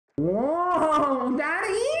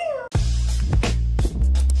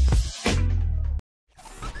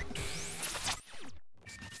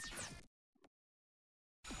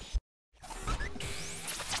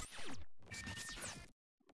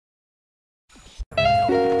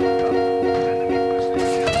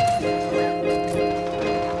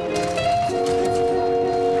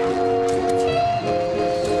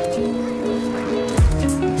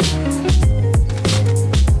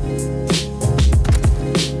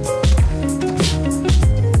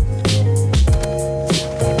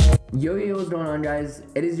guys?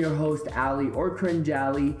 It is your host Ali or Cringe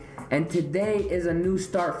Ali, and today is a new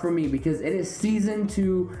start for me because it is season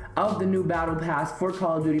 2 of the new battle pass for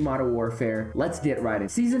Call of Duty Modern Warfare. Let's get right in.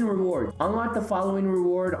 Season rewards. Unlock the following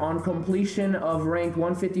reward on completion of rank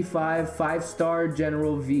 155 5-star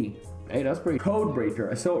General V. Hey, that's pretty.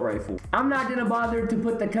 Codebreaker, assault rifle. I'm not gonna bother to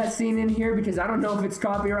put the cutscene in here because I don't know if it's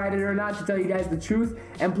copyrighted or not, to tell you guys the truth.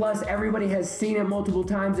 And plus, everybody has seen it multiple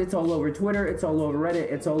times. It's all over Twitter, it's all over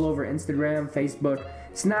Reddit, it's all over Instagram, Facebook,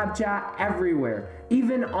 Snapchat, everywhere.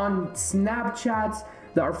 Even on Snapchats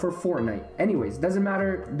that are for Fortnite. Anyways, doesn't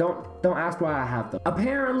matter. Don't ask why I have them.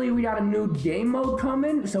 Apparently, we got a new game mode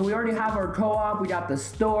coming. So we already have our co-op, we got the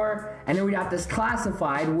store, and then we got this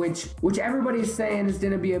classified, which everybody's saying is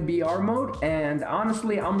gonna be a BR mode. And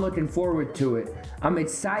honestly, I'm looking forward to it. I'm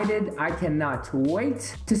excited. I cannot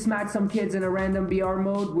wait to smack some kids in a random BR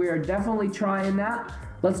mode. We are definitely trying that.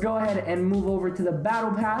 Let's go ahead and move over to the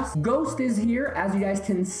battle pass. Ghost is here, as you guys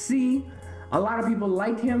can see. A lot of people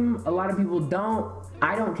like him, a lot of people don't.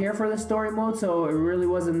 I don't care for the story mode, so it really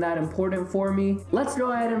wasn't that important for me. Let's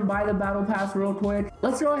go ahead and buy the battle pass real quick.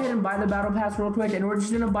 And we're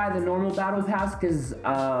just gonna buy the normal battle pass because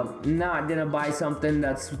not gonna buy something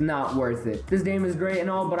that's not worth it. This game is great and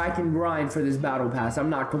all, but I can grind for this battle pass. I'm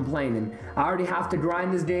not complaining. I already have to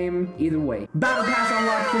grind this game either way. Battle pass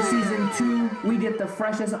unlocked for season 2. We get the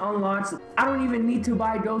freshest unlocks. I don't even need to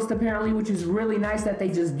buy Ghost apparently, which is really nice that they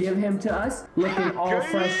just give him to us. Looking all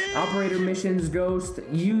fresh. Operator missions, Ghost.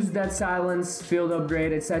 Use that silence, field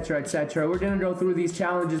upgrade, etc, etc. We're gonna go through these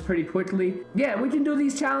challenges pretty quickly. Yeah, we can do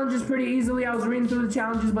these challenges pretty easily. I was reading through the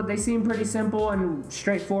challenges, but they seem pretty simple and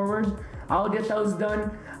straightforward. I'll get those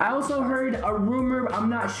done. I also heard a rumor, I'm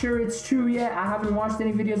not sure it's true yet. I haven't watched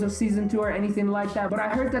any videos of season 2 or anything like that, but I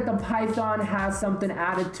heard that the Python has something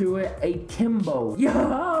added to it, AKIMBO.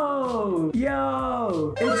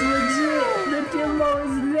 Yo, it's legit. The Kimbo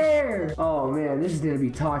is there. Oh man, this is gonna be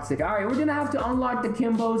toxic. All right, we're gonna have to unlock the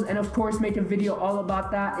Kimbos and of course make a video all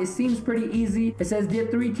about that. It seems pretty easy. It says get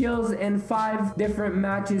 3 kills in 5 different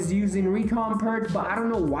matches using recon perk, but I don't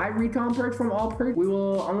know why recon perk from all perk. We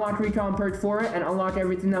will unlock recon perk for it and unlock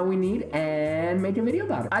everything that we need and make a video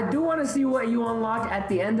about it. I do want to see what you unlock at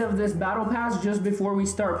the end of this battle pass just before we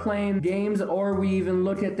start playing games or we even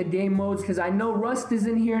look at the game modes, because I know Rust is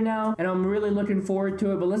in here now and I'm really looking forward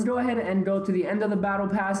to it. But let's go ahead and go to the end of the battle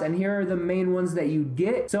pass, and here are the main ones that you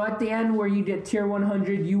get. So at the end where you get tier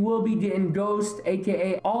 100, you will be getting Ghost,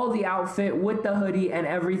 aka all the outfit with the hoodie and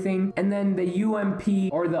everything, and then the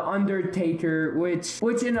UMP or the Undertaker, which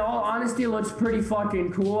in all honesty looks pretty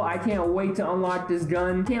fucking cool. I can't wait to unlock this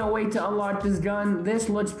gun. This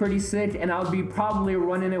looks pretty sick, and I'll be probably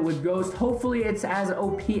running it with Ghost. Hopefully it's as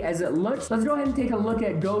OP as it looks. Let's go ahead and take a look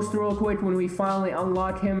at Ghost real quick. When we finally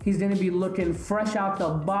unlock him, he's gonna be looking fresh out the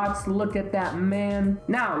box. Look at that, man.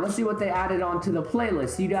 Now let's see what they added onto the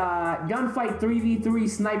playlist. You got gunfight 3v3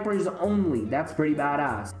 snipers only. That's pretty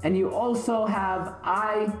badass. And you also have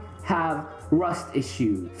I have Rust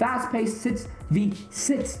issue. Fast-paced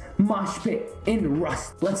 6v6 mosh pit in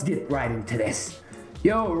Rust. Let's get right into this.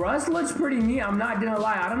 Yo, Rust looks pretty neat. I'm not gonna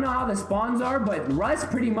lie. I don't know how the spawns are, but Rust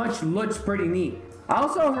pretty much looks pretty neat. I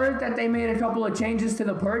also heard that they made a couple of changes to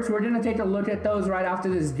the perks. We're gonna take a look at those right after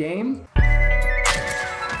this game.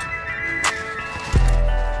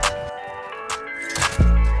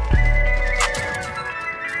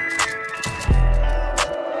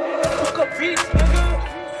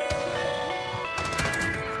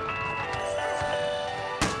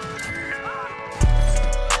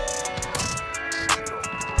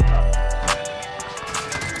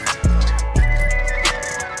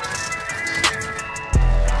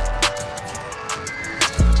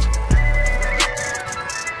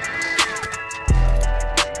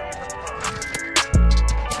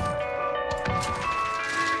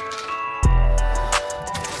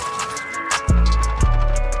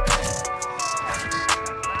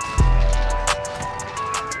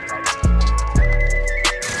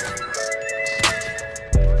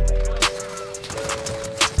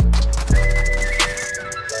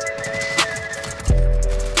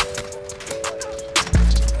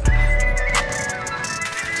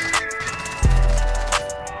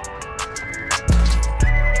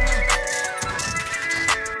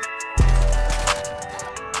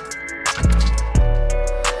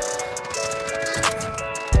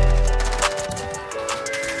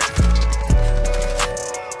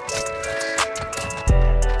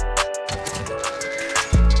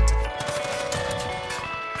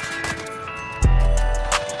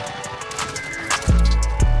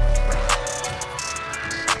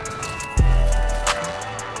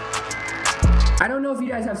 I don't know if you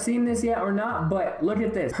guys have seen this yet or not, but look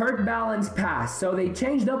at this. Perk balance pass. So they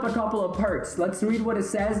changed up a couple of perks. Let's read what it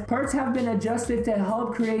says. Perks have been adjusted to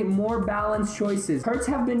help create more balanced choices. Perks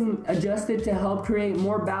have been adjusted to help create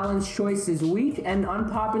more balanced choices. Weak and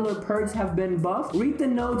unpopular perks have been buffed. Read the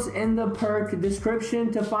notes in the perk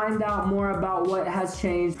description to find out more about what has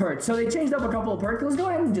changed perks. So they changed up a couple of perks. Let's go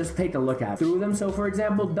ahead and just take a look at through them. So for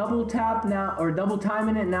example, double tap now, or double time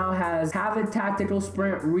in it now has have a tactical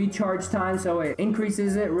sprint recharge time, so it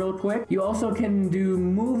increases it real quick. You also can do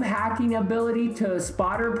move hacking ability to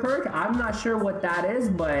spotter perk. I'm not sure what that is,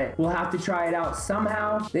 but we'll have to try it out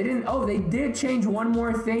somehow. They did change one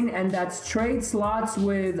more thing, and that's trade slots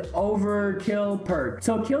with overkill perk.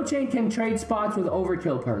 So kill chain can trade spots with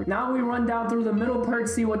overkill perk. Now we run down through the middle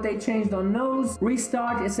perks, see what they changed on those.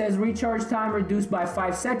 Restock, it says recharge time reduced by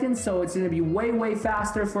 5 seconds, so it's going to be way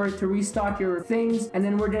faster for it to restock your things. And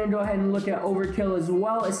then we're going to go ahead and look at overkill as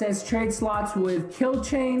well. It says trade slots with kill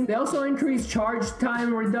chain. They also increased charge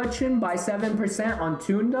time reduction by 7% on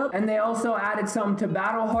tuned up, and they also added some to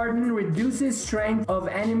battle harden, reduces strength of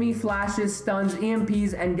enemy flashes, stuns,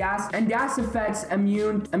 EMPs, and gas effects,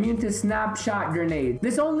 immune to snapshot grenade.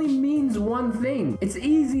 This only means one thing. It's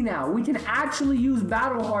easy now. We can actually use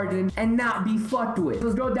battle harden and not be fucked with.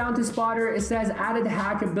 Let's go down to spotter. It says added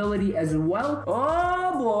hack ability as well.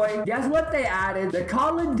 Oh boy, guess what they added? The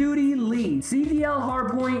Call of Duty lead, CDL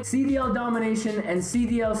hardpoint, CDL domination, and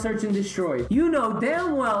CDL search and destroy. You know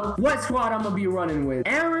damn well what squad I'm gonna be running with.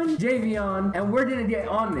 Aaron, Javion, and we're gonna get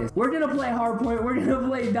on this. We're gonna play hardpoint, we're gonna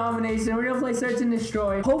play domination, we're gonna play search and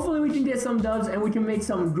destroy. Hopefully we can get some dubs and we can make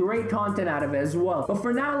some great content out of it as well. But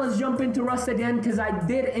for now, let's jump into Rust again, because I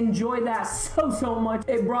did enjoy that so much.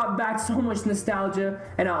 It brought back so much nostalgia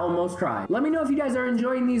and I almost cried. Let me know if you guys are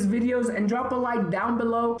enjoying these videos, and drop a like down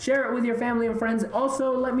below. Share it with your family and friends.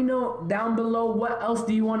 Also, let me know down below what else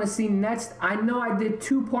do you want to see next. I know I did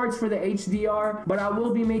 2 parts for the HDR, but I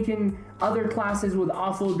will be making other classes with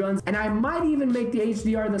awful guns, and I might even make the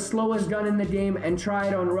HDR the slowest gun in the game and try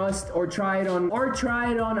it on Rust, or try it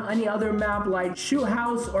on any other map like Shoot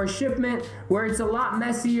House or Shipment, where it's a lot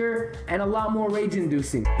messier and a lot more rage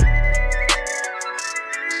inducing.